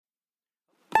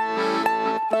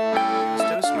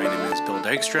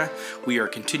Dykstra. We are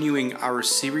continuing our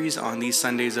series on these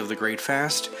Sundays of the Great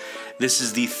Fast. This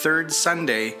is the third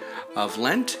Sunday of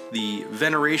Lent, the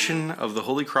veneration of the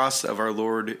Holy Cross of our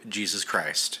Lord Jesus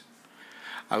Christ.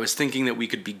 I was thinking that we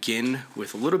could begin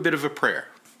with a little bit of a prayer.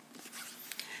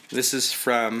 This is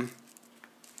from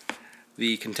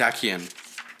the Kontakion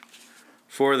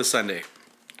for the Sunday.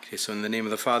 Okay, so in the name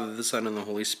of the Father, the Son, and the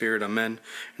Holy Spirit, amen.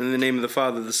 And in the name of the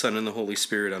Father, the Son, and the Holy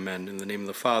Spirit, amen. In the name of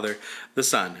the Father, the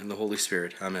Son, and the Holy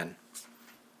Spirit, amen.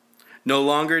 No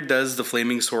longer does the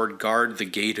flaming sword guard the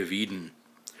gate of Eden.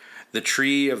 The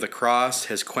tree of the cross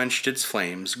has quenched its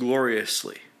flames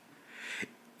gloriously.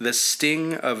 The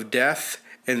sting of death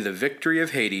and the victory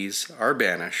of Hades are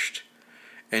banished.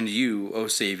 And you, O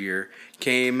Savior,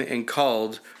 came and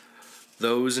called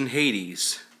those in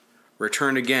Hades,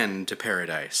 return again to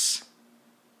paradise.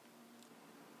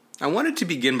 I wanted to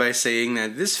begin by saying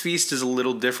that this feast is a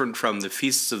little different from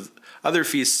the other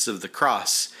feasts of the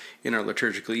cross in our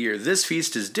liturgical year. This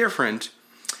feast is different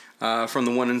from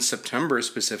the one in September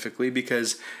specifically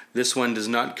because this one does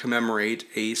not commemorate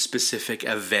a specific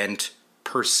event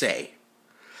per se.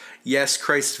 Yes,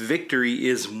 Christ's victory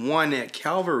is won at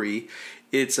Calvary.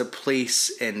 It's a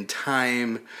place and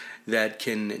time that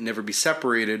can never be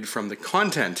separated from the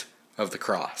content of the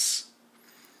cross.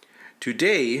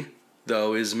 Today,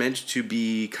 though, is meant to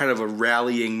be kind of a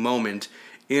rallying moment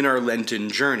in our Lenten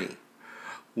journey.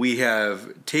 We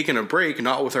have taken a break,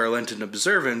 not with our Lenten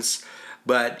observance,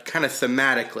 but kind of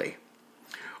thematically.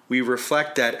 We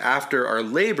reflect that after our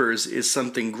labors is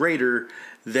something greater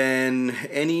than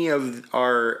any of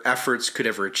our efforts could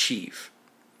ever achieve.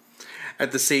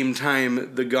 At the same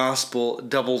time, the gospel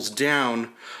doubles down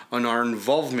on our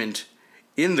involvement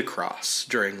in the cross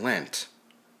during Lent.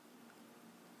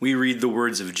 We read the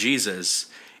words of Jesus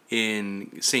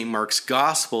in St. Mark's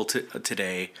Gospel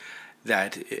today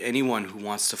that anyone who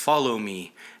wants to follow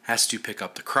me has to pick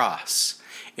up the cross.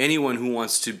 Anyone who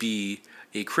wants to be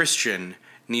a Christian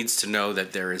needs to know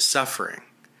that there is suffering.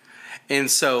 And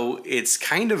so it's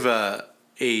kind of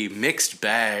a mixed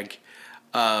bag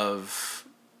of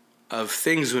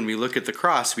things when we look at the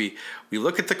cross. We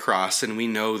look at the cross and we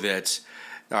know that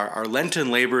our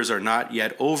Lenten labors are not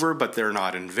yet over, but they're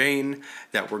not in vain,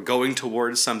 that we're going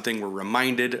towards something. We're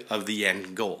reminded of the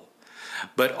end goal.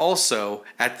 But also,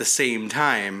 at the same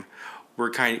time,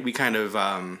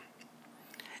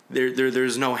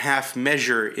 there's no half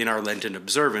measure in our Lenten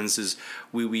observances.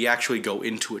 We actually go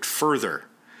into it further.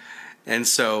 And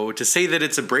so to say that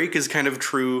it's a break is kind of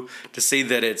true. To say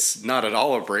that it's not at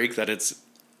all a break, that it's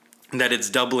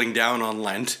doubling down on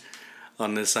Lent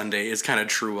on this Sunday is kind of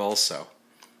true also.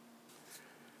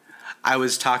 I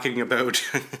was talking about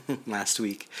last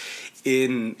week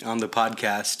on the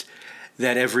podcast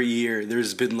that every year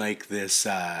there's been like this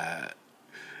a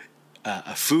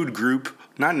food group,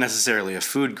 not necessarily a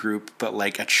food group, but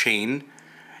like a chain,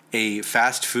 a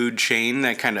fast food chain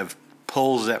that kind of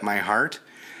pulls at my heart.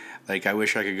 Like I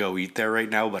wish I could go eat there right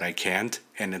now, but I can't,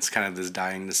 and it's kind of this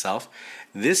dying to self.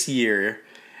 This year,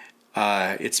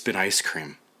 it's been ice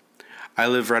cream. I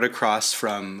live right across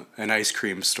from an ice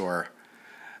cream store.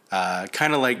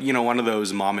 Kind of like, one of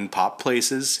those mom and pop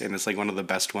places, and it's like one of the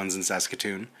best ones in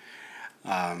Saskatoon.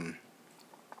 And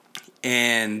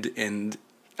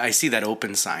I see that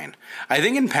open sign. I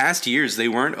think in past years they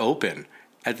weren't open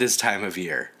at this time of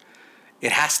year.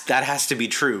 That has to be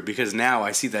true because now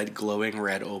I see that glowing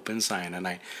red open sign, and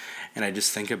I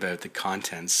just think about the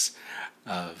contents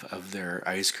of their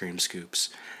ice cream scoops,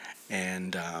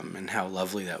 and how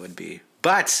lovely that would be.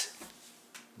 But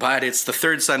it's the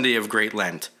third Sunday of Great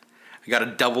Lent. I got to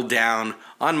double down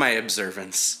on my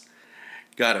observance.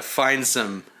 Got to find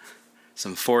some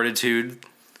fortitude.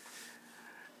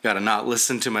 Got to not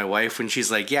listen to my wife when she's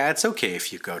like, yeah, it's okay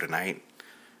if you go tonight.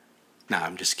 Nah,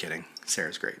 I'm just kidding.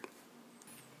 Sarah's great.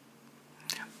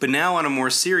 But now on a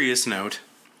more serious note,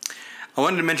 I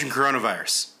wanted to mention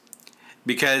coronavirus.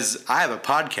 Because I have a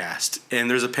podcast and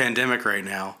there's a pandemic right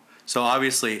now. So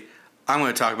obviously, I'm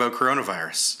going to talk about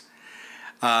coronavirus.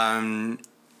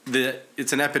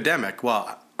 It's an epidemic.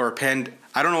 I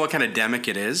don't know what kind of demic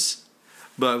it is,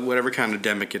 but whatever kind of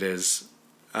demic it is,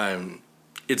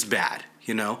 it's bad,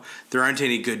 There aren't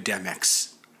any good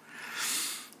demics.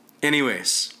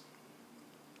 Anyways,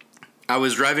 I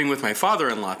was driving with my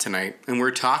father-in-law tonight, and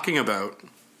we're talking about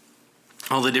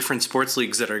all the different sports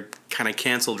leagues that are kind of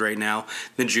canceled right now.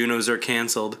 The Junos are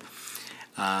canceled.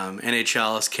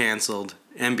 NHL is canceled.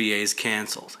 NBA is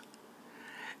canceled.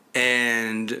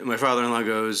 And my father-in-law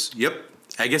goes, yep,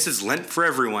 I guess it's Lent for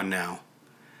everyone now.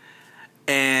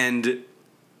 And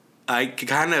I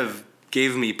kind of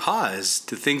gave me pause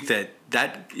to think that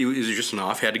it was just an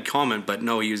offhanded comment, but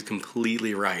no, he was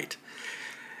completely right.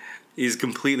 He's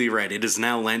completely right. It is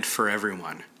now Lent for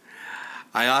everyone.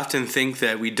 I often think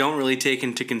that we don't really take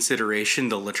into consideration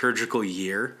the liturgical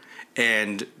year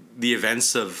and the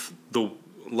events of the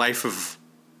life of,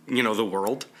 the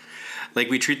world. Like,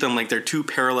 we treat them like they're two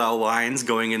parallel lines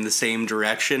going in the same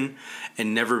direction,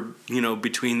 and never,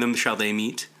 between them shall they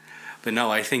meet. But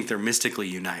no, I think they're mystically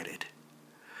united.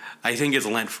 I think it's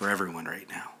Lent for everyone right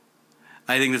now.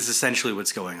 I think that's essentially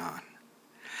what's going on.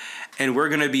 And we're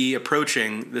going to be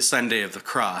approaching the Sunday of the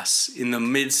Cross in the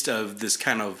midst of this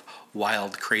kind of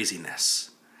wild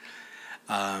craziness.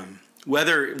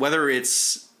 Whether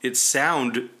it's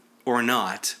sound or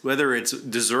not, whether it's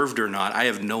deserved or not, I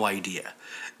have no idea.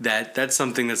 That's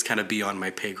something that's kind of beyond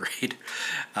my pay grade.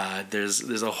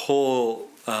 There's a whole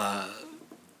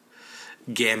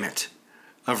gamut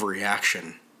of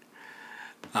reaction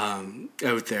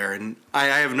out there, and I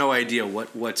have no idea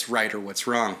what's right or what's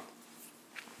wrong.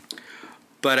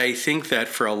 But I think that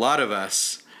for a lot of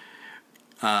us,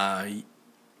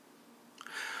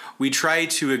 we try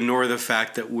to ignore the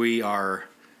fact that we are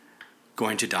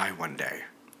going to die one day,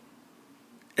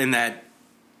 and that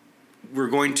we're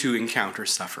going to encounter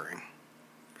suffering.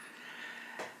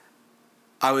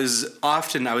 I was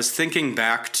thinking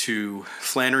back to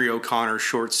Flannery O'Connor's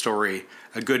short story,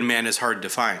 "A Good Man is Hard to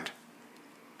Find."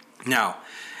 Now,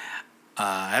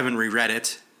 I haven't reread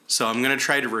it, so I'm going to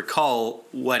try to recall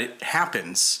what it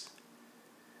happens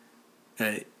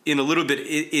in a little bit,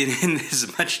 in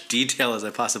as much detail as I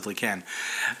possibly can.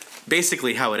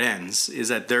 Basically, how it ends is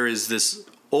that there is this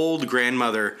old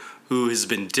grandmother who has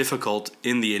been difficult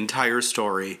in the entire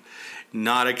story,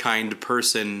 not a kind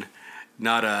person,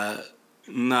 not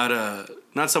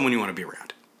someone you want to be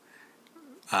around,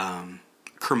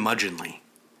 curmudgeonly.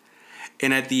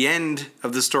 And at the end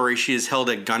of the story, she is held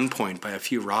at gunpoint by a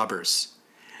few robbers.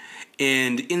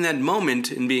 And in that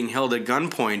moment, in being held at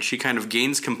gunpoint, she kind of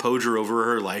gains composure over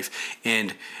her life,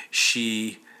 and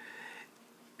she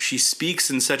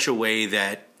speaks in such a way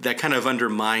that kind of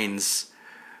undermines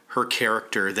her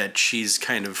character that she's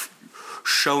kind of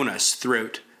shown us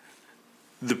throughout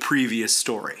the previous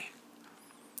story.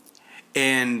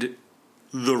 And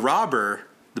the robber,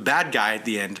 the bad guy at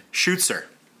the end, shoots her.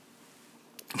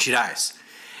 And she dies.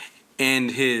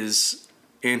 And his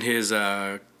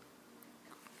what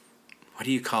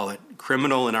do you call it?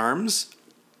 Criminal in arms?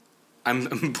 I'm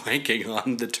blanking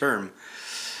on the term.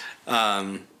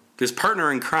 His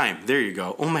partner in crime. There you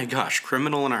go. Oh my gosh,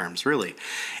 criminal in arms, really.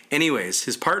 Anyways,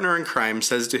 his partner in crime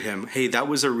says to him, "Hey, that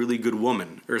was a really good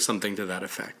woman," or something to that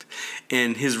effect.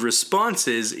 And his response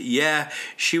is, "Yeah,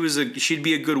 she'd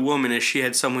be a good woman if she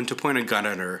had someone to point a gun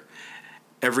at her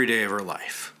every day of her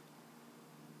life."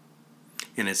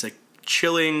 And it's a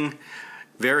chilling,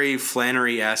 very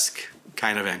Flannery-esque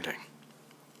kind of ending.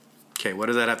 Okay, what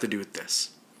does that have to do with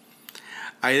this?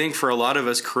 I think for a lot of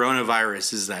us,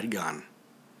 coronavirus is that gun.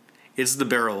 It's the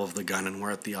barrel of the gun, and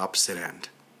we're at the opposite end.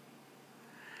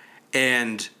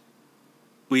 And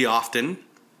we often,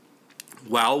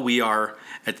 while we are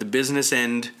at the business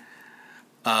end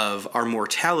of our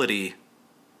mortality,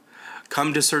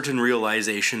 come to certain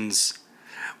realizations,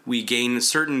 we gain a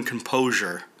certain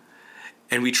composure,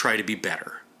 and we try to be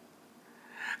better.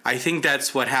 I think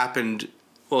that's what happened.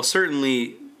 Well,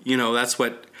 certainly, that's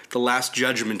what the Last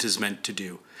Judgment is meant to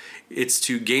do. It's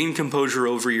to gain composure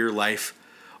over your life,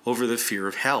 over the fear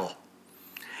of hell.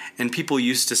 And people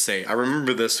used to say, I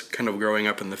remember this kind of growing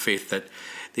up in the faith, that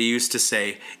they used to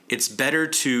say, it's better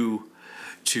to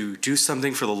do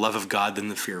something for the love of God than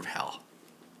the fear of hell.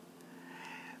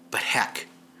 But heck,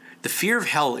 the fear of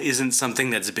hell isn't something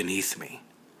that's beneath me.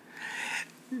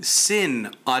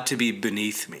 Sin ought to be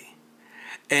beneath me.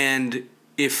 And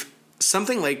if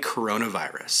something like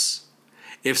coronavirus,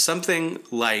 if something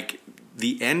like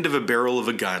the end of a barrel of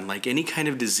a gun, like any kind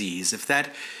of disease, if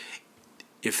that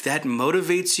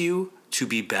motivates you to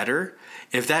be better,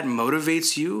 if that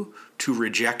motivates you to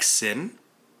reject sin,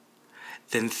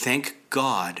 then thank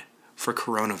God for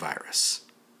coronavirus.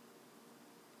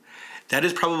 That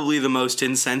is probably the most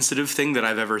insensitive thing that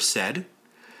I've ever said,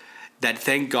 that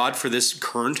thank God for this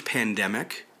current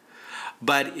pandemic.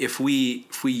 But if we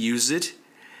use it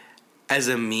as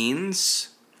a means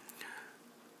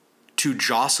to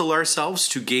jostle ourselves,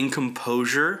 to gain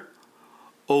composure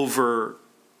over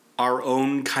our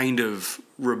own kind of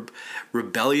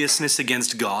rebelliousness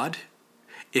against God,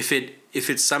 if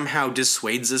it somehow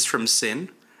dissuades us from sin,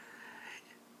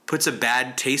 puts a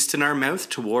bad taste in our mouth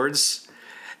towards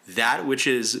that which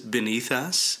is beneath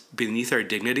us, beneath our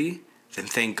dignity, then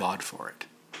thank God for it.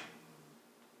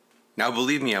 Now,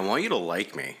 believe me, I want you to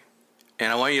like me.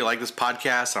 And I want you to like this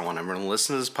podcast. I want everyone to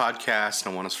listen to this podcast.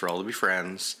 I want us for all to be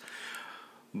friends.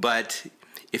 But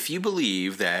if you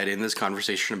believe that in this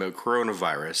conversation about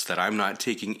coronavirus that I'm not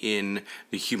taking in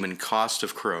the human cost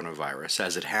of coronavirus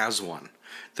as it has one,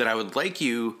 then I would like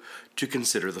you to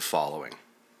consider the following.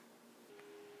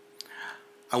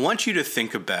 I want you to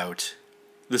think about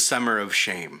the summer of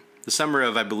shame, the summer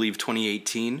of, I believe,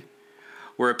 2018,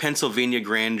 where a Pennsylvania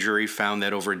grand jury found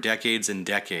that over decades and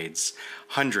decades,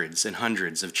 hundreds and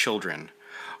hundreds of children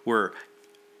were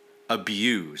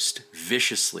abused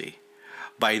viciously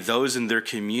by those in their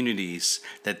communities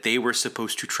that they were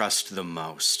supposed to trust the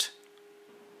most.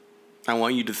 I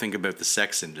want you to think about the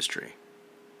sex industry.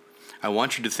 I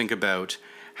want you to think about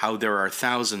how there are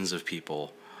thousands of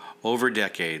people over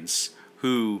decades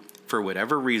who, for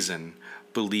whatever reason,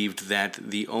 believed that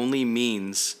the only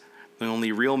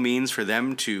real means for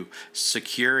them to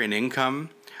secure an income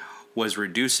was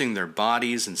reducing their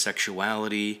bodies and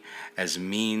sexuality as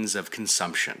means of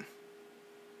consumption.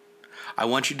 I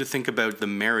want you to think about the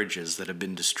marriages that have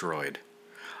been destroyed.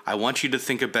 I want you to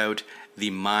think about the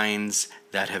minds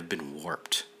that have been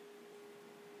warped.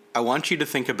 I want you to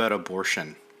think about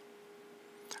abortion.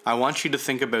 I want you to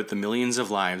think about the millions of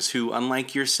lives who,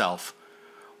 unlike yourself,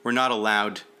 were not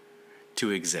allowed to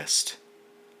exist.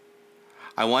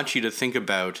 I want you to think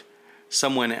about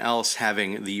someone else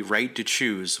having the right to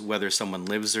choose whether someone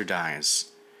lives or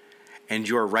dies, and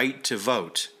your right to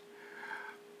vote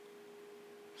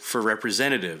for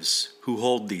representatives who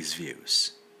hold these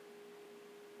views.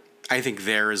 I think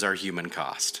there is our human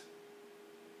cost.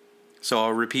 So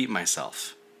I'll repeat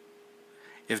myself.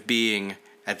 If being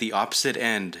at the opposite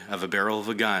end of a barrel of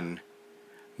a gun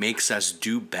makes us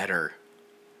do better,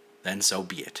 then so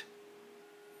be it.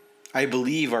 I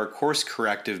believe our course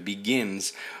corrective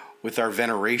begins with our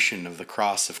veneration of the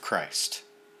cross of Christ.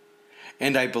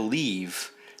 And I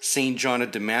believe St. John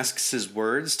of Damascus'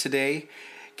 words today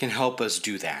can help us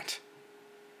do that.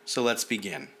 So let's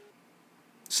begin.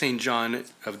 St. John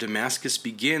of Damascus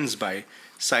begins by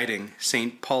citing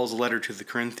St. Paul's letter to the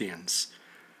Corinthians.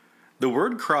 The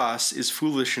word cross is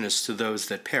foolishness to those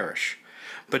that perish,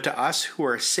 but to us who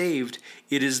are saved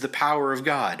it is the power of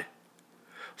God.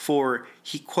 For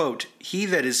he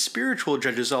that is spiritual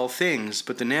judges all things,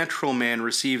 but the natural man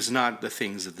receives not the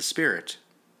things of the Spirit.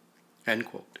 End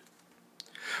quote.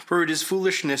 For it is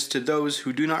foolishness to those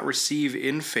who do not receive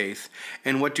in faith,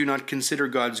 and what do not consider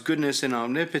God's goodness and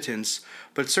omnipotence,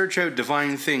 but search out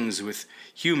divine things with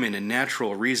human and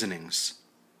natural reasonings.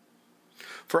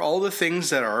 For all the things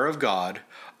that are of God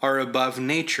are above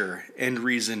nature and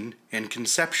reason and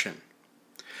conception.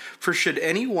 For should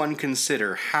any one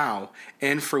consider how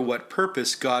and for what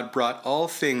purpose God brought all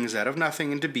things out of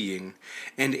nothing into being,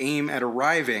 and aim at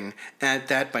arriving at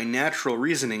that by natural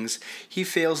reasonings, he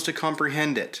fails to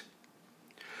comprehend it.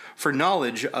 For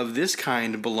knowledge of this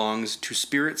kind belongs to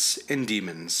spirits and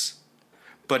demons.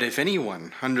 But if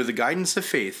anyone, under the guidance of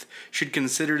faith, should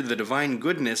consider the divine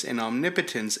goodness and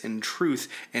omnipotence and truth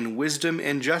and wisdom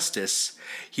and justice,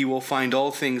 he will find all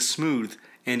things smooth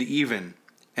and even,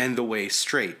 and the way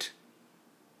straight.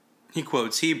 He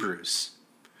quotes Hebrews.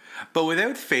 But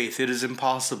without faith it is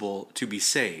impossible to be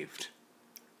saved.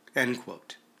 End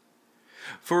quote.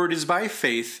 For it is by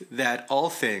faith that all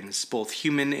things, both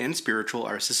human and spiritual,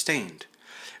 are sustained.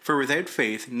 For without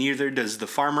faith neither does the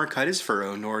farmer cut his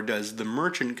furrow, nor does the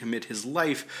merchant commit his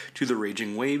life to the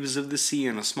raging waves of the sea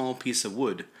on a small piece of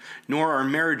wood, nor are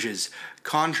marriages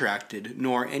contracted,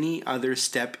 nor any other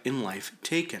step in life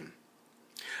taken.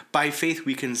 By faith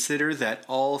we consider that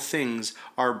all things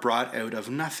are brought out of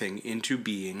nothing into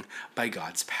being by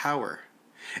God's power.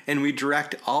 And we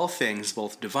direct all things,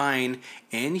 both divine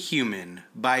and human,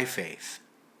 by faith.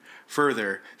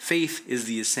 Further, faith is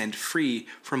the ascent free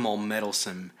from all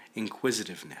meddlesome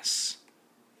inquisitiveness.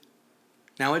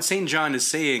 Now what St. John is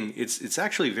saying, it's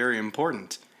actually very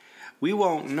important. We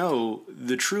won't know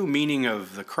the true meaning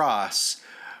of the cross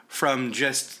from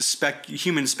just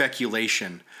human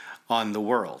speculation on the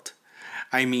world.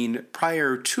 I mean,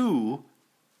 prior to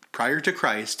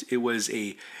Christ, it was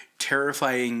a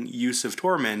terrifying use of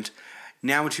torment,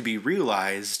 now to be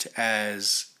realized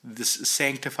as this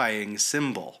sanctifying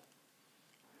symbol.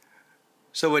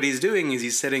 So what he's doing is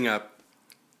he's setting up,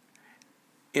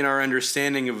 in our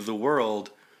understanding of the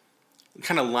world,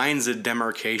 kind of lines of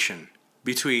demarcation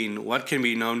between what can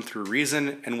be known through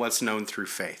reason and what's known through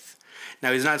faith.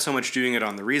 Now, he's not so much doing it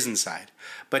on the reason side,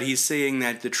 but he's saying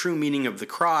that the true meaning of the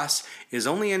cross is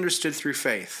only understood through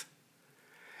faith,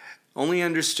 only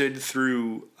understood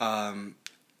through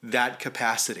that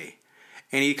capacity.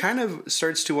 And he kind of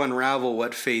starts to unravel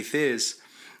what faith is.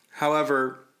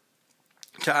 However,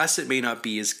 to us it may not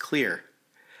be as clear.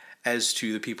 as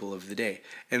to the people of the day.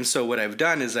 And so what I've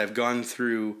done is I've gone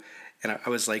through and I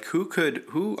was like,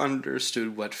 who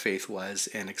understood what faith was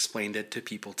and explained it to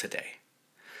people today,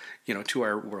 to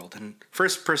our world. And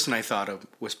first person I thought of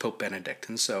was Pope Benedict.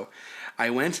 And so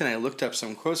I went and I looked up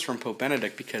some quotes from Pope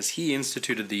Benedict because he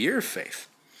instituted the Year of Faith.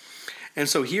 And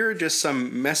so here are just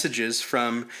some messages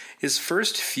from his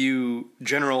first few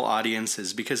general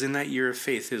audiences, because in that Year of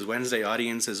Faith, his Wednesday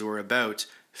audiences were about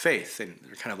faith, and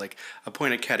they're kind of like a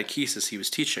point of catechesis he was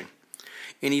teaching.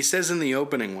 And he says in the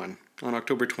opening one, on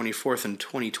October 24th in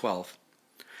 2012,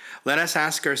 "Let us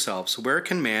ask ourselves, where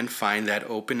can man find that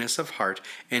openness of heart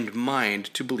and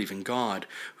mind to believe in God,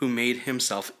 who made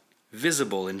himself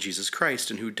visible in Jesus Christ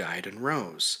and who died and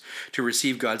rose, to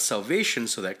receive God's salvation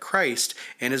so that Christ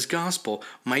and his gospel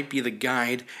might be the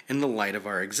guide and the light of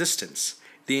our existence?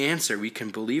 The answer: we can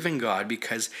believe in God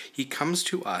because he comes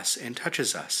to us and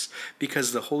touches us,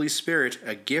 because the Holy Spirit,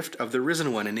 a gift of the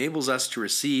risen one, enables us to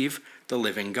receive the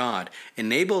living God.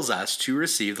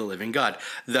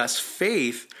 Thus,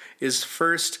 faith is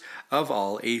first of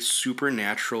all a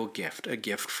supernatural gift, a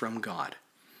gift from God."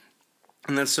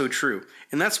 And that's so true.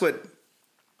 And that's what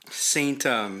Saint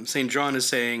John is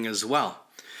saying as well.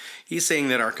 He's saying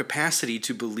that our capacity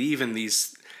to believe in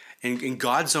these, in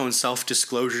God's own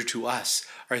self-disclosure to us,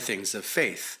 are things of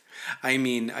faith. I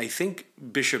mean, I think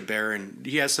Bishop Barron,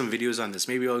 he has some videos on this.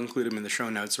 Maybe I'll include him in the show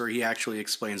notes, where he actually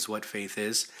explains what faith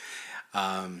is.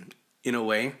 In a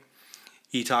way,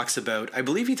 I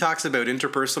believe he talks about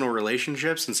interpersonal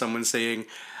relationships and someone saying,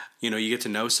 you get to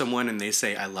know someone and they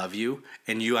say, "I love you,"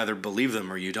 and you either believe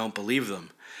them or you don't believe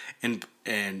them.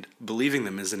 And believing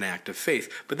them is an act of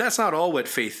faith. But that's not all what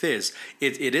faith is.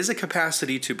 It is a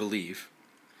capacity to believe.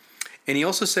 And he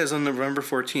also says on November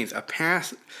 14th,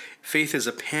 faith is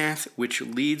a path which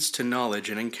leads to knowledge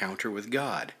and encounter with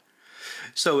God.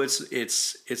 So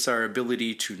it's our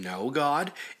ability to know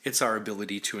God, it's our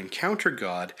ability to encounter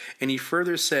God. And he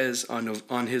further says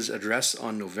on his address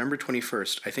on November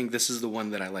 21st, I think this is the one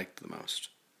that I liked the most.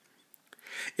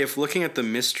 If looking at the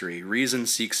mystery, reason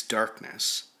sees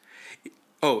darkness,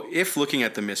 it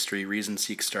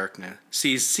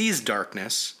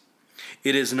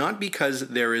is not because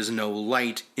there is no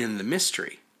light in the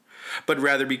mystery, but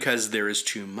rather because there is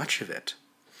too much of it.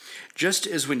 Just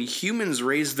as when humans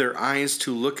raise their eyes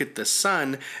to look at the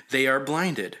sun, they are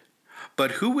blinded.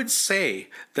 But who would say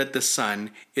that the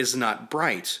sun is not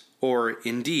bright, or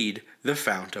indeed the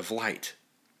fount of light?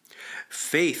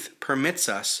 Faith permits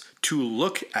us to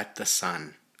look at the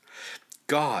sun,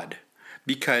 God,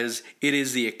 because it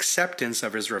is the acceptance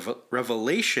of his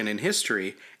revelation in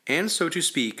history, and, so to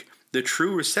speak, the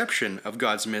true reception of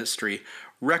God's mystery,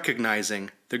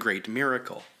 recognizing the great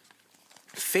miracle.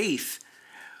 Faith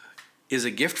is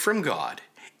a gift from God,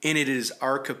 and it is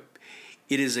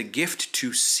a gift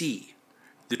to see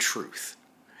the truth.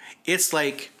 It's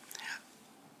like,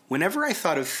 whenever I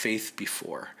thought of faith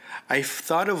before, I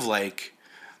thought of like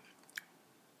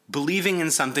believing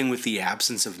in something with the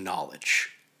absence of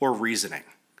knowledge or reasoning.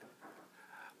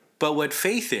 But what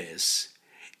faith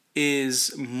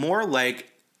is more like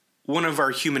one of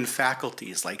our human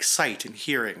faculties, like sight and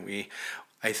hearing.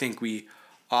 I think we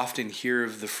often hear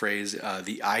of the phrase,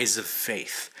 the eyes of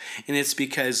faith. And it's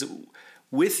because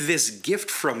with this gift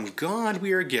from God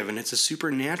we are given, it's a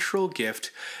supernatural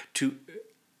gift to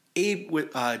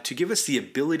give us the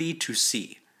ability to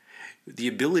see, the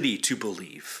ability to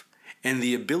believe, and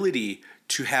the ability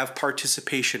to have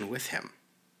participation with him.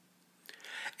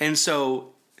 And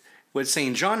so what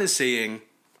St. John is saying,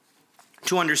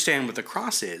 to understand what the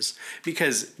cross is,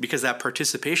 because that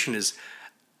participation is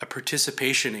a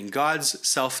participation in God's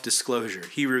self-disclosure.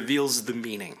 He reveals the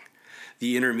meaning,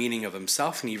 the inner meaning of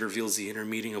himself, and he reveals the inner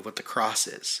meaning of what the cross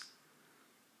is.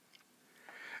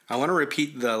 I want to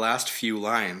repeat the last few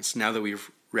lines now that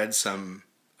we've read some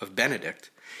of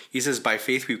Benedict. He says, "By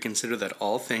faith we consider that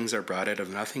all things are brought out of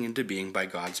nothing into being by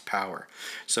God's power.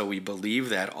 So we believe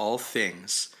that all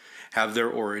things have their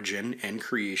origin and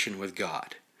creation with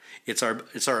God." It's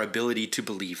our ability to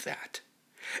believe that.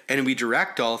 "And we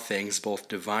direct all things, both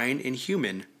divine and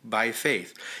human, by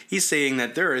faith." He's saying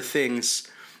that there are things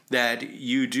that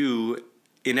you do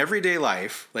in everyday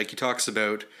life, like he talks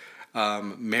about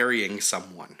marrying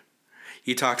someone.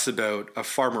 He talks about a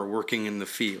farmer working in the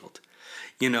field.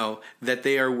 That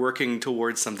they are working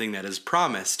towards something that is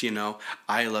promised.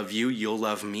 I love you, you'll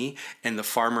love me. And the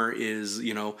farmer is,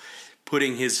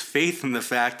 putting his faith in the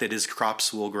fact that his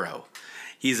crops will grow.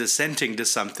 He's assenting to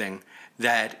something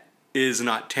that is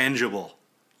not tangible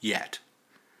yet.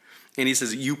 And he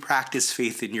says, you practice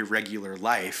faith in your regular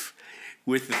life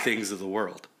with the things of the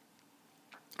world.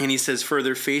 And he says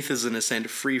further, faith is an assent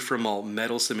free from all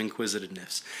meddlesome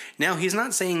inquisitiveness. Now, he's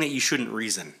not saying that you shouldn't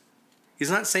reason.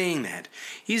 He's not saying that.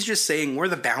 He's just saying where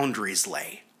the boundaries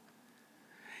lay.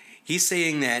 He's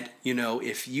saying that,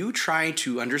 if you try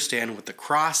to understand what the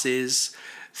cross is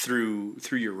through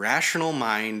your rational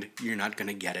mind, you're not going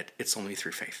to get it. It's only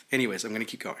through faith. Anyways, I'm going to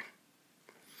keep going.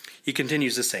 He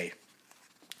continues to say,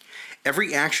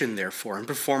 every action, therefore, and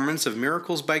performance of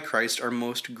miracles by Christ are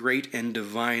most great and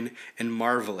divine and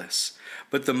marvelous.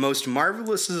 But the most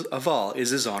marvelous of all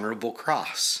is his honorable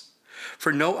cross.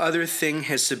 For no other thing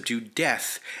has subdued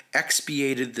death,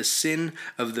 expiated the sin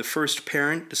of the first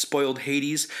parent, despoiled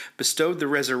Hades, bestowed the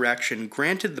resurrection,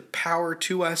 granted the power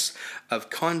to us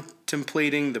of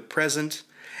contemplating the present,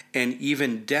 and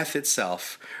even death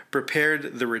itself,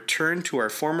 prepared the return to our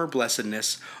former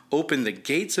blessedness, opened the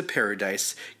gates of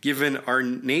paradise, given our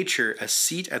nature a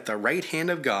seat at the right hand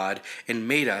of God, and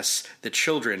made us the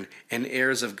children and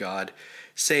heirs of God,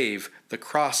 save the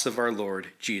cross of our Lord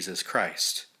Jesus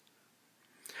Christ.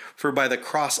 For by the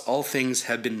cross all things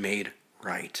have been made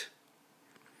right.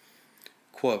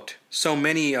 Quote, so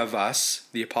many of us,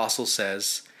 the apostle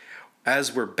says,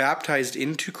 as were baptized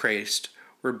into Christ,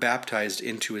 were baptized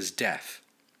into his death.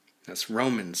 That's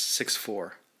Romans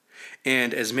 6:4.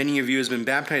 And as many of you as been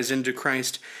baptized into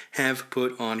Christ have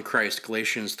put on Christ.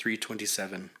 Galatians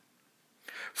 3:27.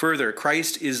 Further,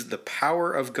 Christ is the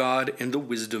power of God and the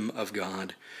wisdom of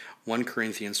God. 1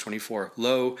 Corinthians 24.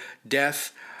 Lo,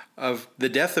 the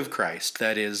death of Christ,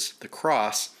 that is, the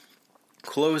cross,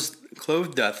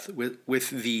 clothed doth with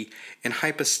the and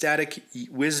hypostatic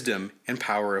wisdom and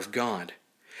power of God.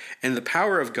 And the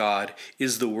power of God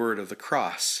is the word of the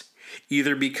cross,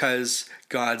 either because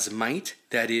God's might,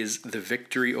 that is, the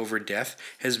victory over death,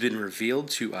 has been revealed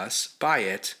to us by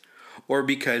it, or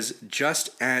because just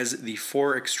as the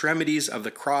four extremities of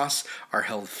the cross are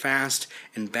held fast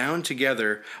and bound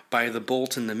together by the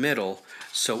bolt in the middle,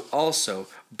 so also,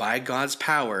 by God's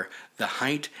power, the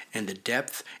height and the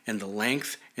depth and the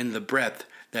length and the breadth,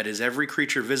 that is, every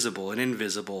creature visible and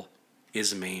invisible,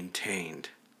 is maintained.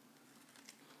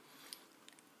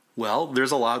 Well,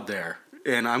 there's a lot there,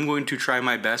 and I'm going to try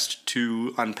my best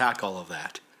to unpack all of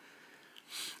that.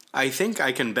 I think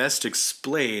I can best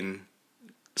explain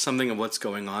something of what's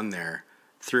going on there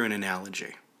through an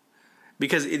analogy.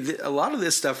 Because a lot of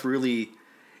this stuff really,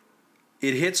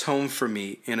 it hits home for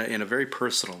me in a very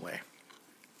personal way.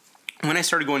 When I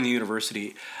started going to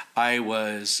university, I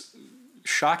was,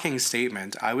 shocking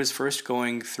statement, I was first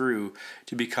going through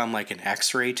to become like an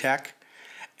X-ray tech.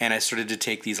 And I started to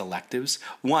take these electives.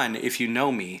 One, if you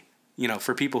know me,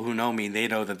 for people who know me, they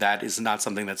know that is not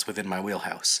something that's within my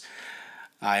wheelhouse.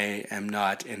 I am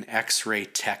not an X-ray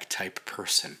tech type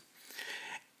person.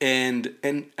 And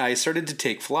I started to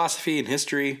take philosophy and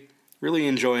history, really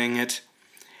enjoying it.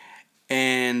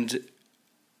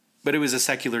 But it was a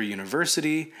secular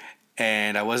university,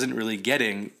 and I wasn't really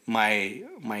getting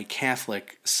my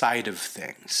Catholic side of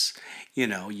things.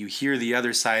 You hear the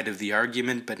other side of the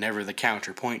argument, but never the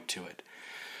counterpoint to it.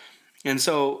 And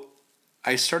so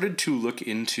I started to look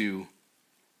into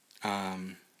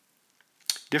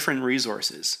different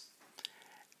resources.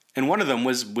 And one of them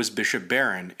was Bishop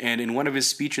Barron. And in one of his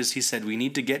speeches, he said, we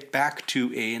need to get back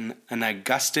to an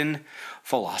Augustine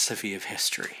philosophy of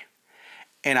history.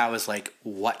 And I was like,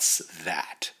 what's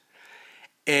that?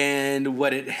 And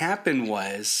what had happened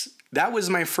was, that was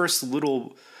my first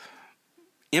little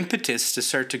impetus to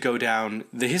start to go down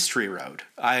the history road.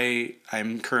 I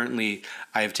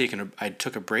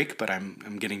took a break, but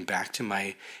I'm getting back to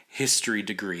my history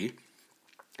degree.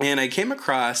 And I came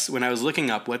across, when I was looking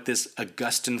up what this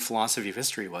Augustine philosophy of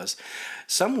history was,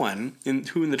 someone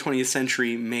who in the 20th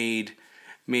century made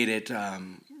it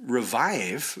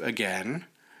revive again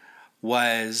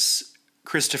was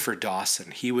Christopher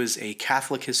Dawson. He was a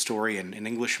Catholic historian, an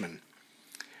Englishman.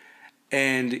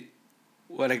 And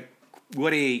what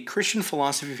a Christian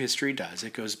philosophy of history does,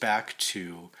 it goes back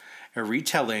to a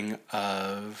retelling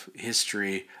of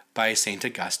history by St.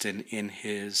 Augustine in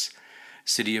his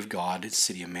City of God,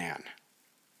 City of Man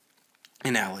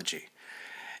analogy.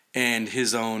 And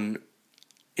his own,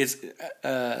 it's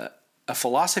a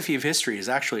philosophy of history is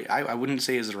actually, I wouldn't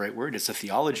say is the right word, it's a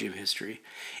theology of history.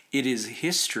 It is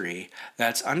history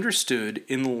that's understood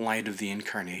in the light of the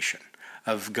incarnation,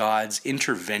 of God's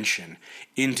intervention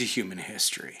into human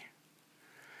history.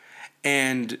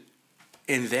 And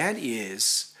that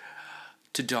is,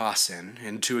 to Dawson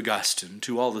and to Augustine,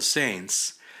 to all the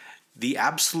saints, the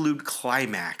absolute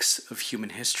climax of human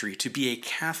history. To be a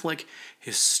Catholic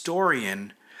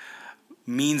historian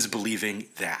means believing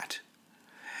that.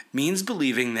 means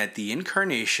believing that the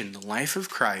incarnation, the life of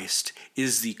Christ,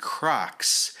 is the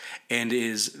crux and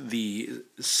is the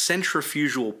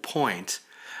centrifugal point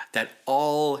that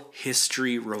all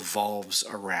history revolves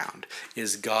around,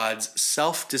 is God's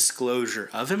self-disclosure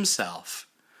of himself,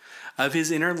 of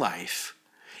his inner life,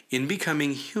 in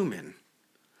becoming human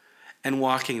and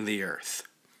walking the earth.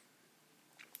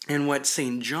 And what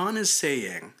St. John is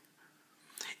saying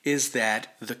is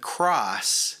that the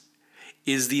cross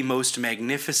is the most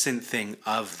magnificent thing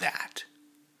of that.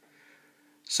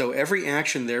 So every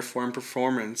action, therefore, and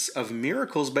performance of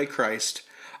miracles by Christ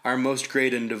are most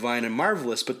great and divine and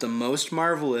marvelous, but the most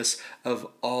marvelous of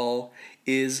all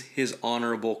is his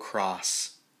honorable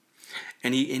cross.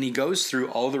 And he goes through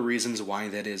all the reasons why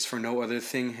that is. For no other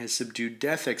thing has subdued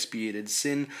death, expiated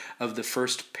sin of the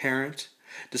first parent,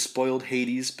 despoiled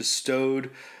Hades,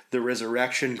 bestowed the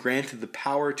resurrection, granted the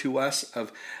power to us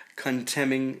of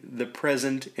contemning the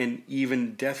present and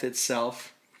even death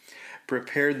itself,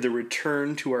 prepared the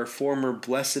return to our former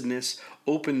blessedness,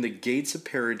 opened the gates of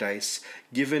paradise,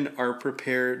 given our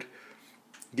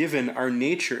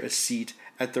nature a seat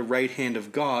at the right hand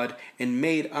of God, and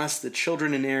made us the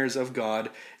children and heirs of God,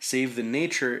 save the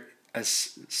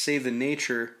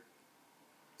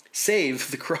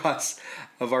cross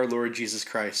of our Lord Jesus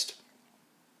Christ.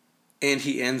 And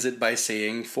he ends it by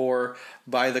saying, for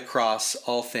by the cross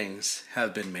all things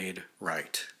have been made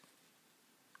right.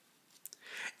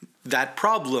 That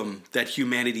problem that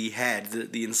humanity had,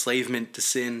 the enslavement to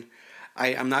sin,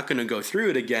 I'm not going to go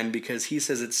through it again because he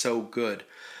says it's so good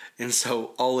and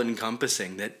so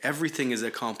all-encompassing that everything is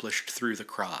accomplished through the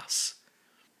cross.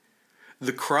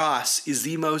 The cross is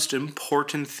the most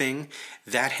important thing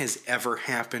that has ever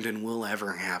happened and will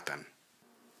ever happen.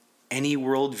 Any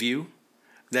worldview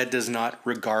that does not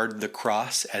regard the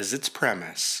cross as its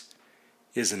premise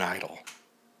is an idol.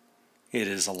 It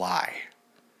is a lie.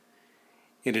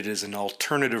 And it is an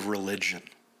alternative religion.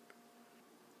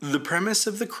 The premise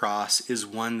of the cross is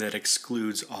one that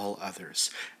excludes all others.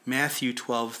 Matthew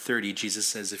 12:30, Jesus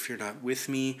says, if you're not with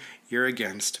me, you're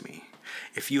against me.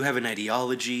 If you have an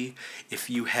ideology,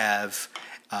 if you have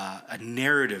a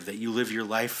narrative that you live your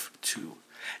life to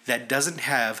that doesn't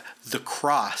have the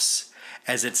cross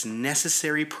as its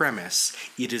necessary premise,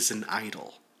 it is an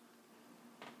idol.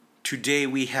 Today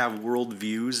we have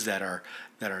worldviews that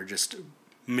are just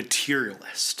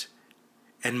materialist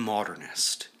and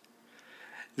modernist.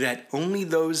 That only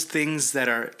those things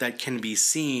that can be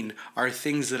seen are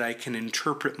things that I can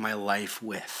interpret my life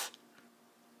with.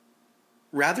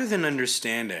 Rather than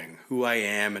understanding who I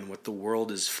am and what the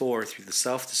world is for through the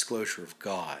self-disclosure of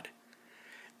God,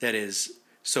 that is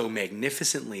so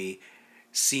magnificently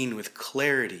seen with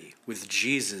clarity, with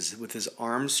Jesus, with his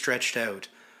arms stretched out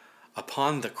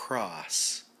upon the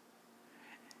cross,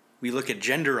 we look at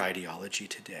gender ideology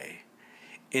today,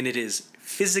 and it is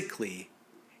physically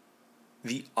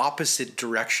the opposite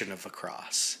direction of the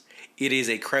cross. It is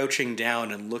a crouching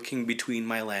down and looking between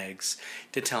my legs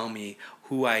to tell me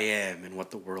who I am and what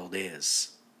the world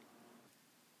is.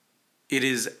 It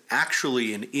is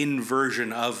actually an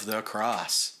inversion of the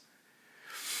cross.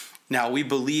 Now, we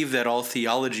believe that all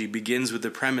theology begins with the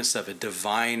premise of a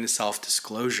divine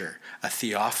self-disclosure, a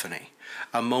theophany,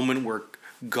 a moment where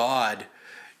God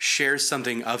shares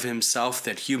something of himself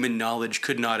that human knowledge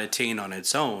could not attain on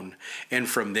its own, and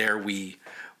from there we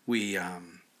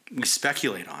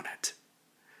speculate on it.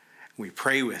 We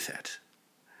pray with it.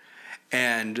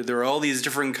 And there are all these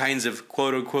different kinds of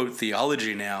quote-unquote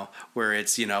theology now, where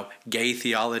it's, gay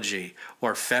theology,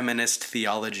 or feminist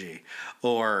theology,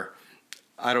 or,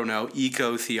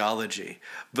 eco-theology.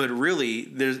 But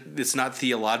really, it's not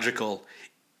theological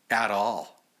at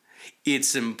all.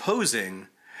 It's imposing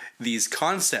these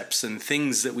concepts and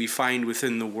things that we find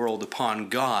within the world upon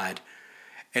God,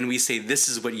 and we say, this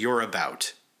is what you're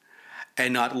about,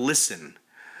 and not listen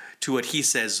to what he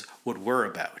says what we're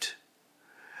about,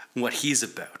 what he's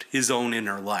about, his own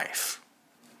inner life.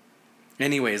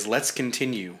 Anyways, let's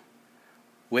continue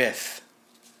with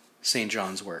St.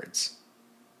 John's words.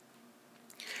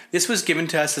 This was given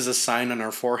to us as a sign on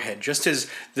our forehead, just as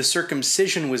the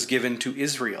circumcision was given to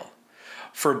Israel.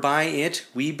 For by it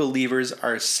we believers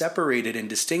are separated and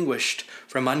distinguished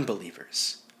from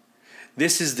unbelievers.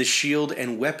 This is the shield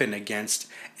and weapon against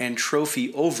and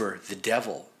trophy over the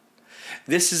devil.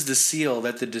 This is the seal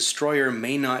that the destroyer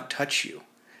may not touch you.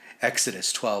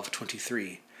 Exodus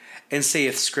 12:23. And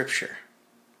saith Scripture,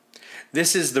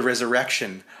 this is the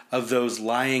resurrection of those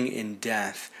lying in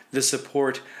death, the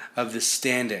support of the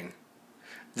standing,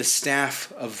 the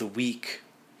staff of the weak,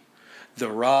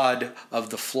 the rod of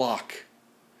the flock,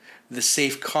 the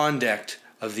safe conduct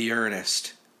of the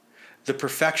earnest, the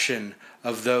perfection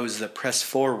of those that press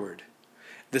forward,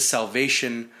 the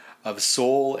salvation of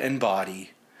soul and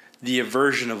body, the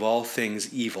aversion of all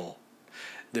things evil,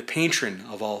 the patron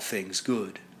of all things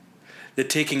good, the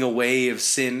taking away of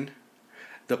sin,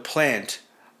 the plant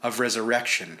of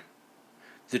resurrection,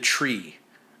 the tree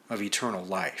of eternal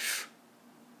life.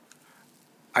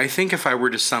 I think if I were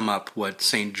to sum up what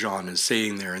St. John is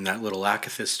saying there in that little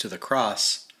akathist to the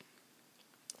cross,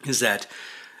 is that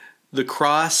the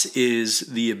cross is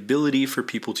the ability for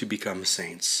people to become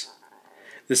saints.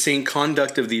 The saint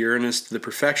conduct of the earnest, the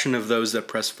perfection of those that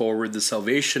press forward, the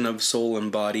salvation of soul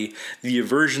and body, the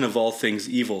aversion of all things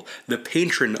evil, the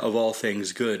patron of all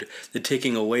things good, the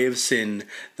taking away of sin,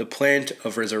 the plant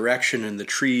of resurrection, and the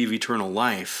tree of eternal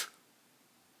life.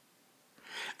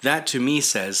 That to me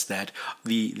says that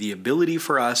the ability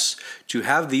for us to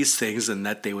have these things and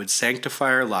that they would sanctify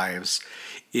our lives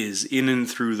is in and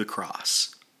through the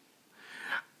cross.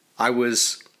 I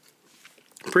was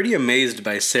pretty amazed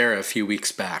by Sarah a few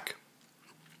weeks back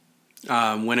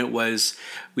when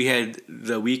we had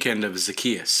the weekend of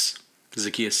Zacchaeus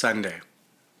Sunday.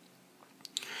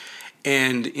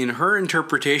 And in her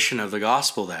interpretation of the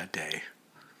gospel that day,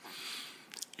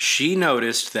 she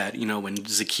noticed that, when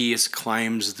Zacchaeus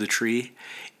climbs the tree,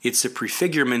 it's a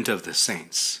prefigurement of the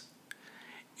saints.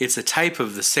 It's a type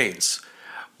of the saints,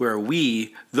 where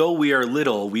we, though we are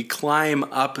little, we climb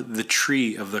up the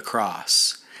tree of the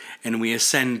cross, and we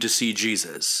ascend to see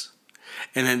Jesus.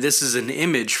 And then this is an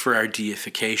image for our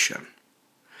deification.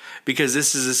 Because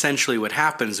this is essentially what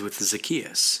happens with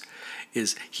Zacchaeus,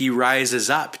 is he rises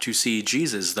up to see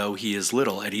Jesus, though he is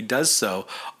little, and he does so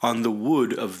on the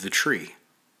wood of the tree.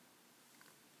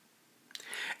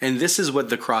 And this is what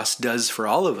the cross does for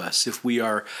all of us if we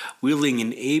are willing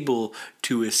and able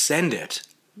to ascend it,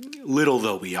 little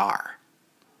though we are.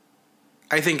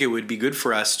 I think it would be good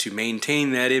for us to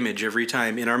maintain that image every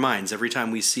time in our minds, every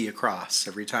time we see a cross,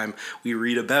 every time we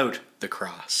read about the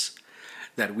cross,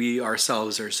 that we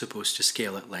ourselves are supposed to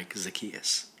scale it like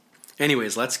Zacchaeus.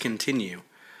 Anyways, let's continue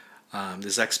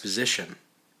this exposition.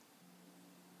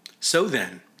 So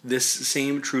then, this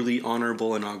same truly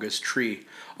honorable and august tree,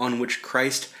 on which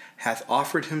Christ hath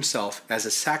offered himself as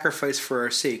a sacrifice for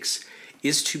our sakes,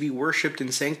 is to be worshipped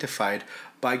and sanctified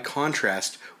by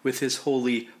contrast with his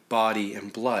holy body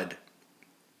and blood.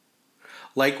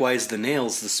 Likewise the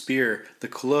nails, the spear, the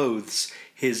clothes,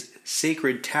 his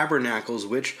sacred tabernacles,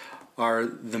 which are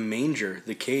the manger,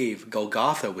 the cave,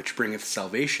 Golgotha, which bringeth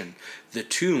salvation, the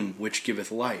tomb, which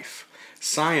giveth life,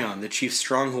 Sion, the chief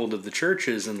stronghold of the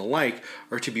churches, and the like,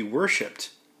 are to be worshipped.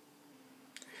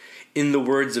 In the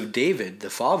words of David, the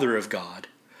father of God,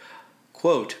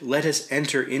 quote, "Let us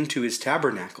enter into his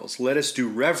tabernacles, let us do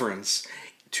reverence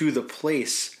to the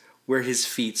place where his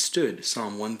feet stood,"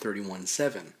 Psalm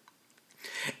 131:7.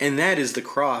 And that is the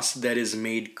cross that is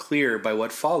made clear by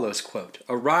what follows, quote,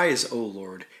 "Arise, O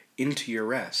Lord, into your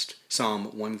rest,"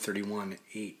 Psalm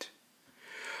 131:8.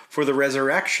 For the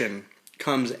resurrection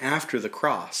comes after the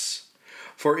cross.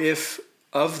 For if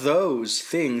of those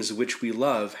things which we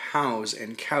love, house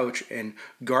and couch and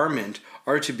garment,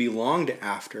 are to be longed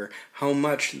after, how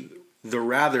much the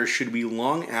rather should we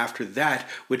long after that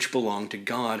which belonged to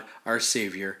God our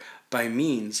Savior, by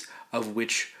means of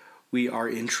which we are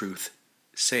in truth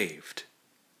saved.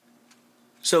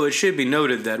 So it should be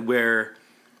noted that where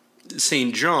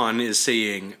St. John is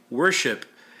saying worship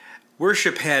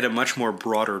had a much more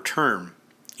broader term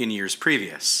in years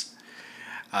previous.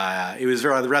 It was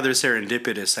rather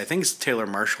serendipitous. I think Taylor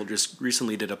Marshall just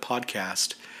recently did a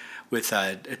podcast with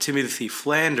Timothy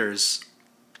Flanders,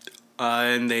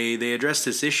 and they addressed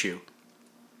this issue.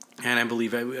 And I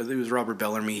believe it was Robert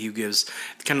Bellarmine who gives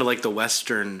kind of like the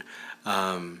Western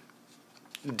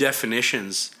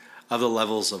definitions of the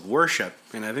levels of worship.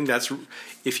 And I think that's,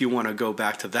 if you want to go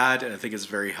back to that, I think it's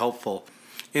very helpful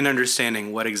in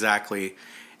understanding what exactly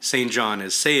St. John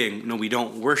is saying. No, we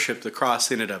don't worship the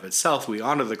cross in and of itself. We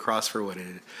honor the cross for what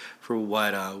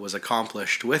was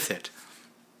accomplished with it.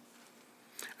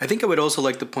 I think I would also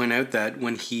like to point out that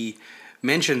when he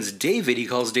mentions David, he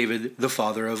calls David the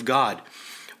Father of God.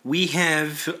 We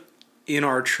have in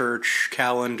our church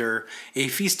calendar a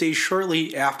feast day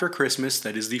shortly after Christmas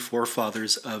that is the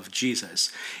forefathers of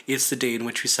Jesus. It's the day in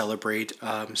which we celebrate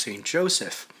St.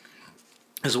 Joseph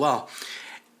as well.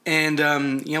 And,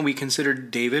 we consider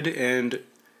David and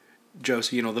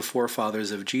Joseph, the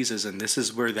forefathers of Jesus, and this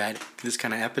is where this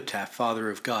kind of epitaph, Father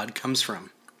of God, comes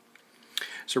from.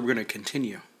 So we're going to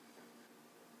continue.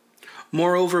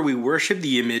 Moreover, we worship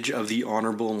the image of the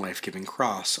honorable and life-giving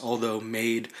cross, although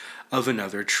made of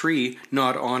another tree,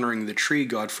 not honoring the tree,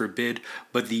 God forbid,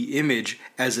 but the image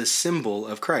as a symbol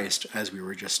of Christ, as we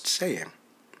were just saying.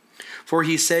 For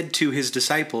he said to his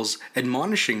disciples,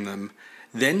 admonishing them,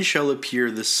 then shall appear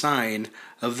the sign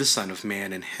of the Son of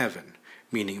Man in heaven,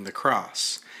 meaning the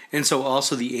cross. And so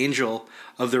also the angel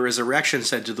of the resurrection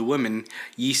said to the women,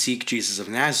 ye seek Jesus of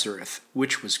Nazareth,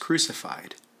 which was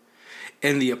crucified.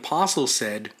 And the apostles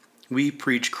said, we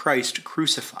preach Christ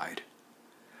crucified.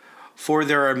 For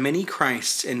there are many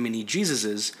Christs and many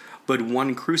Jesuses, but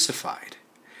one crucified.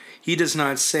 He does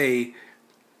not say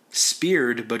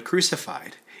speared, but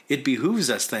crucified. It behooves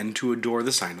us then to adore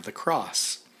the sign of the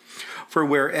cross. For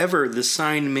wherever the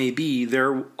sign may be,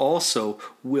 there also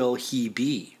will he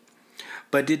be.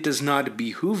 But it does not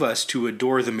behoove us to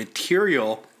adore the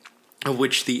material of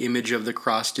which the image of the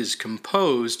cross is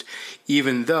composed,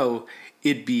 even though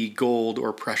it be gold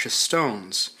or precious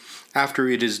stones, after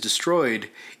it is destroyed,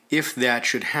 if that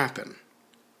should happen.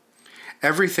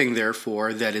 Everything,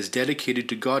 therefore, that is dedicated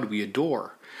to God we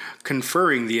adore,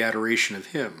 conferring the adoration of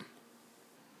him.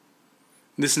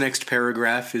 This next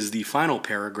paragraph is the final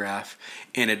paragraph,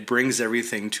 and it brings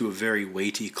everything to a very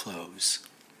weighty close.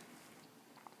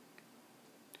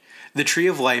 The tree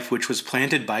of life which was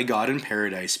planted by God in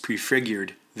paradise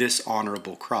prefigured this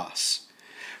honorable cross.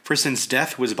 For since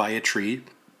death was by a tree,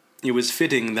 it was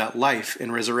fitting that life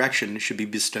and resurrection should be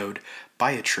bestowed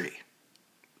by a tree.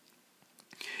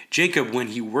 Jacob, when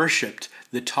he worshipped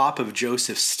the top of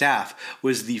Joseph's staff,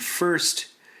 was the first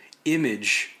to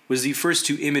image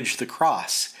the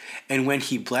cross, and when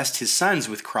he blessed his sons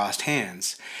with crossed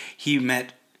hands, he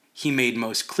made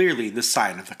most clearly the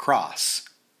sign of the cross.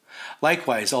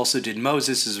 Likewise also did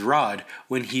Moses' rod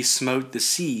when he smote the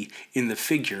sea in the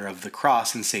figure of the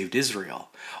cross and saved Israel,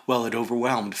 while it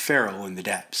overwhelmed Pharaoh in the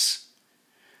depths.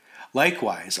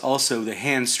 Likewise also the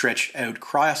hand stretched out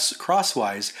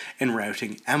crosswise and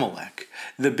routing Amalek,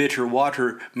 the bitter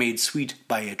water made sweet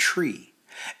by a tree,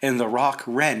 and the rock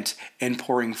rent and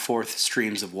pouring forth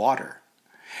streams of water,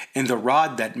 and the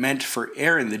rod that meant for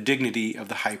Aaron the dignity of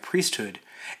the high priesthood,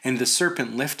 and the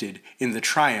serpent lifted in the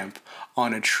triumph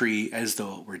on a tree as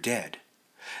though it were dead.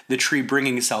 The tree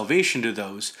bringing salvation to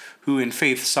those who in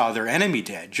faith saw their enemy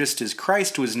dead, just as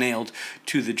Christ was nailed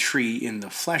to the tree in the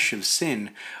flesh of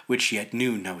sin, which yet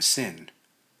knew no sin.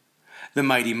 The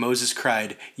mighty Moses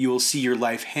cried, you will see your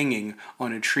life hanging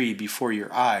on a tree before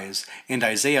your eyes, and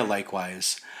Isaiah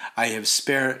likewise, I have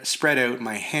spread out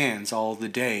my hands all the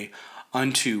day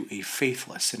unto a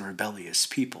faithless and rebellious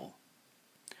people.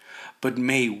 But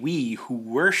may we who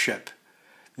worship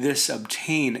this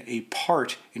obtain a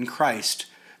part in Christ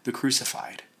the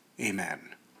crucified.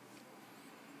 Amen.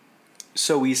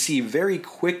 So we see very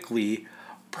quickly,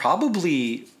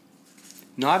 probably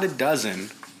not a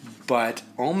dozen, but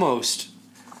almost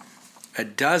a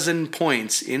dozen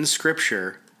points in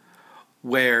Scripture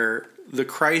where the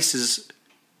Christ is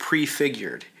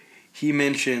prefigured. He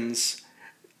mentions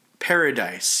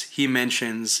paradise. He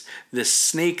mentions the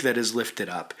snake that is lifted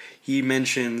up. He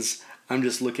mentions, I'm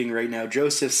just looking right now,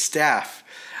 Joseph's staff,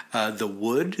 the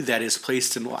wood that is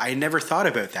placed in. I never thought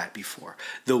about that before.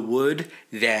 The wood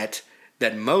that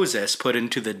Moses put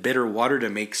into the bitter water to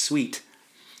make sweet.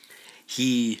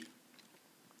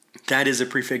 That is a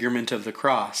prefigurement of the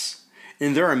cross.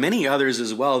 And there are many others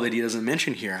as well that he doesn't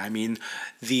mention here. I mean,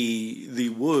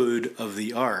 the wood of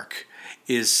the ark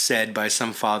is said by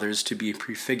some fathers to be a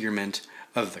prefigurement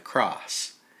of the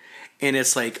cross. And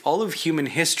it's like all of human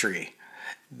history,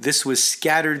 this was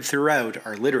scattered throughout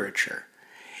our literature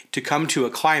to come to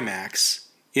a climax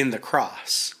in the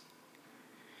cross.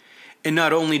 And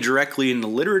not only directly in the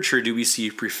literature do we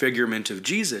see prefigurement of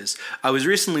Jesus. I was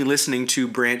recently listening to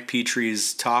Brant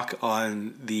Petree's talk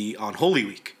on Holy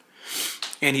Week.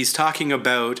 And he's talking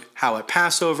about how at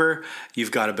Passover,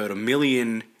 you've got about 1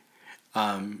 million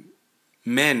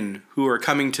men who are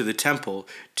coming to the temple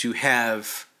to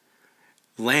have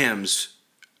lambs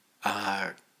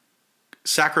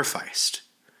sacrificed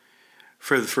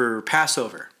for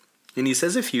Passover. And he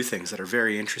says a few things that are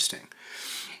very interesting.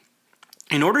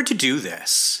 In order to do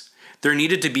this, there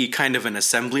needed to be kind of an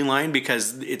assembly line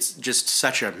because it's just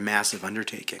such a massive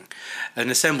undertaking. An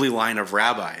assembly line of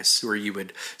rabbis where you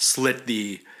would slit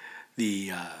the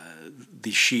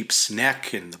sheep's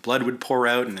neck and the blood would pour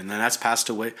out, and then that's passed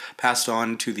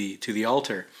on to the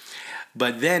altar.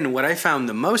 But then what I found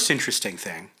the most interesting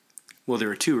thing, well, there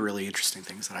were two really interesting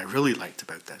things that I really liked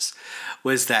about this,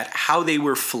 was that how they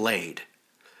were filleted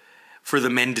for the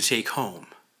men to take home.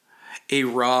 A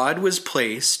rod was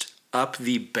placed up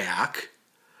the back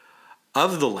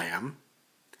of the lamb,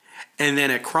 and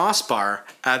then a crossbar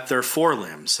at their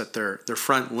forelimbs, at their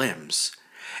front limbs.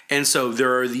 And so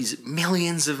there are these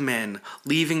millions of men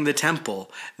leaving the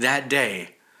temple that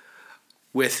day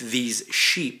with these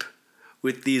sheep,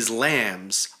 with these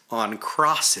lambs on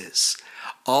crosses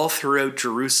all throughout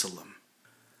Jerusalem.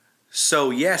 So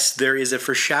yes, there is a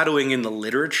foreshadowing in the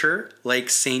literature, like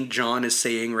St. John is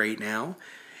saying right now,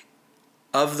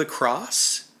 of the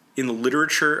cross in the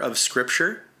literature of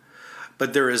Scripture.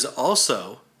 But there is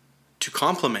also, to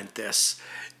complement this,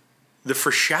 the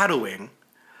foreshadowing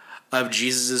of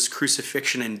Jesus'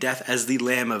 crucifixion and death as the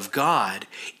Lamb of God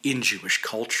in Jewish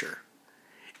culture,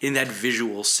 in that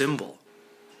visual symbol.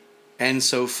 And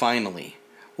so finally,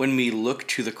 when we look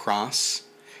to the cross,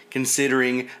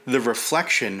 considering the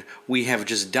reflection we have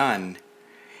just done,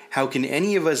 how can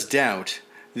any of us doubt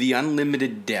the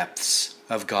unlimited depths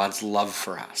of God's love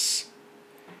for us,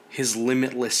 his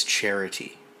limitless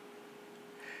charity?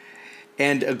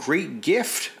 And a great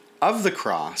gift of the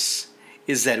cross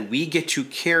is that we get to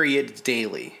carry it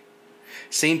daily.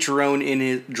 St. Jerome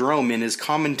in his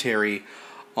commentary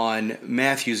on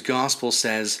Matthew's Gospel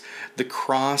says, the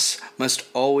cross must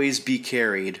always be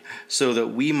carried so that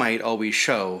we might always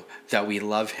show that we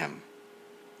love him.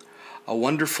 A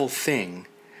wonderful thing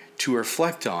to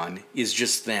reflect on is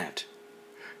just that.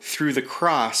 Through the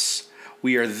cross,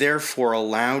 we are therefore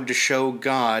allowed to show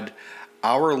God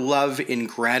our love in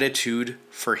gratitude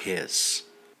for his.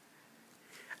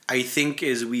 I think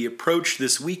as we approach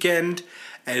this weekend,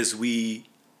 as we,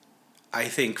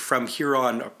 from here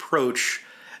on approach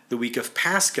the week of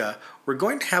Pascha, we're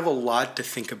going to have a lot to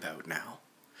think about now.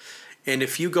 And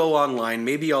if you go online,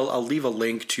 maybe I'll leave a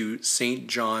link to St.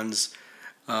 John's,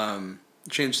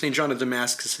 St. John of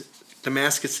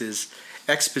Damascus's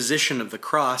exposition of the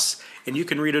cross, and you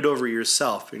can read it over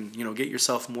yourself and get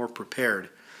yourself more prepared.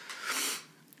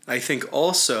 I think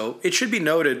also it should be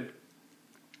noted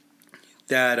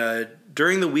that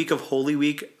during the week of Holy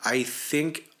Week, I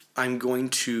think I'm going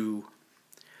to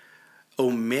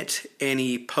omit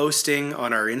any posting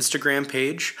on our Instagram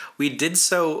page. We did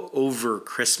so over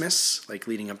Christmas, like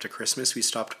leading up to Christmas. We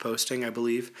stopped posting, I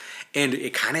believe, and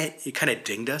it kind of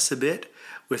dinged us a bit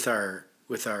with our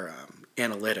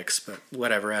analytics. But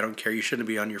whatever, I don't care. You shouldn't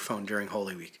be on your phone during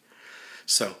Holy Week.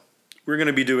 So we're going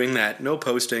to be doing that. No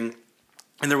posting.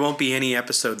 And there won't be any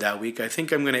episode that week. I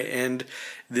think I'm going to end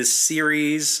this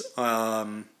series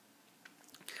on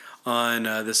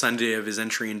the Sunday of his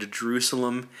entry into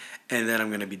Jerusalem, and then I'm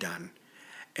going to be done.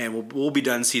 And we'll be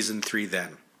done season 3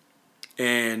 then.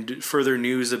 And further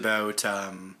news about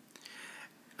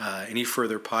any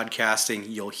further podcasting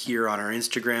you'll hear on our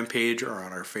Instagram page or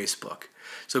on our Facebook.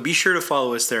 So be sure to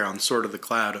follow us there on Sword of the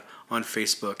Cloud on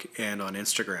Facebook and on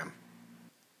Instagram.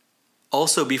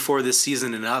 Also, before this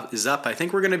season is up, I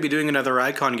think we're going to be doing another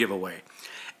icon giveaway.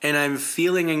 And I'm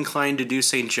feeling inclined to do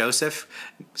St. Joseph.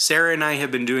 Sarah and I have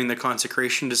been doing the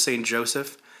consecration to St.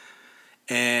 Joseph,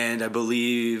 and I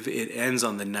believe it ends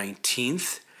on the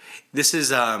 19th. This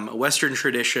is a Western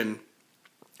tradition,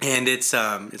 and it's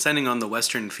ending on the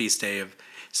Western feast day of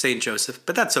St. Joseph,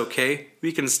 but that's okay.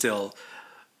 We can still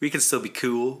be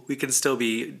cool. We can still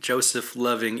be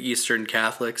Joseph-loving Eastern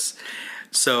Catholics.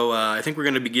 So I think we're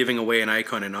going to be giving away an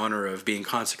icon in honor of being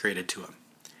consecrated to him.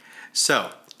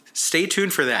 So stay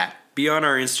tuned for that. Be on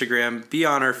our Instagram, be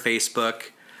on our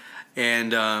Facebook,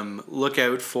 and look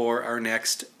out for our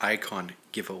next icon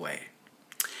giveaway.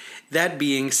 That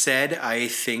being said, I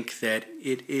think that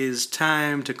it is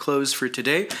time to close for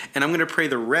today, and I'm going to pray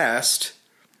the rest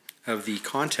of the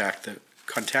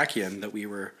Kontakion that we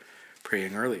were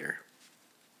praying earlier.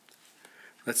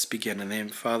 Let's begin. In the name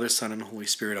of the Father, Son, and the Holy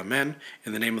Spirit, amen.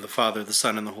 In the name of the Father, the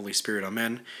Son, and the Holy Spirit,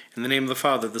 amen. In the name of the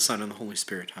Father, the Son, and the Holy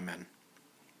Spirit, amen.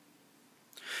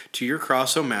 To your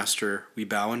cross, O Master, we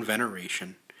bow in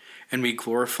veneration, and we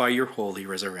glorify your holy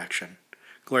resurrection.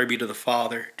 Glory be to the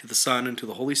Father, to the Son, and to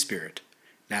the Holy Spirit,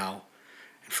 now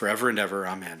and forever and ever,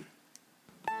 amen.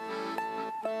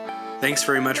 Thanks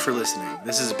very much for listening.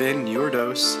 This has been your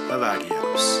dose of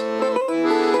Agios.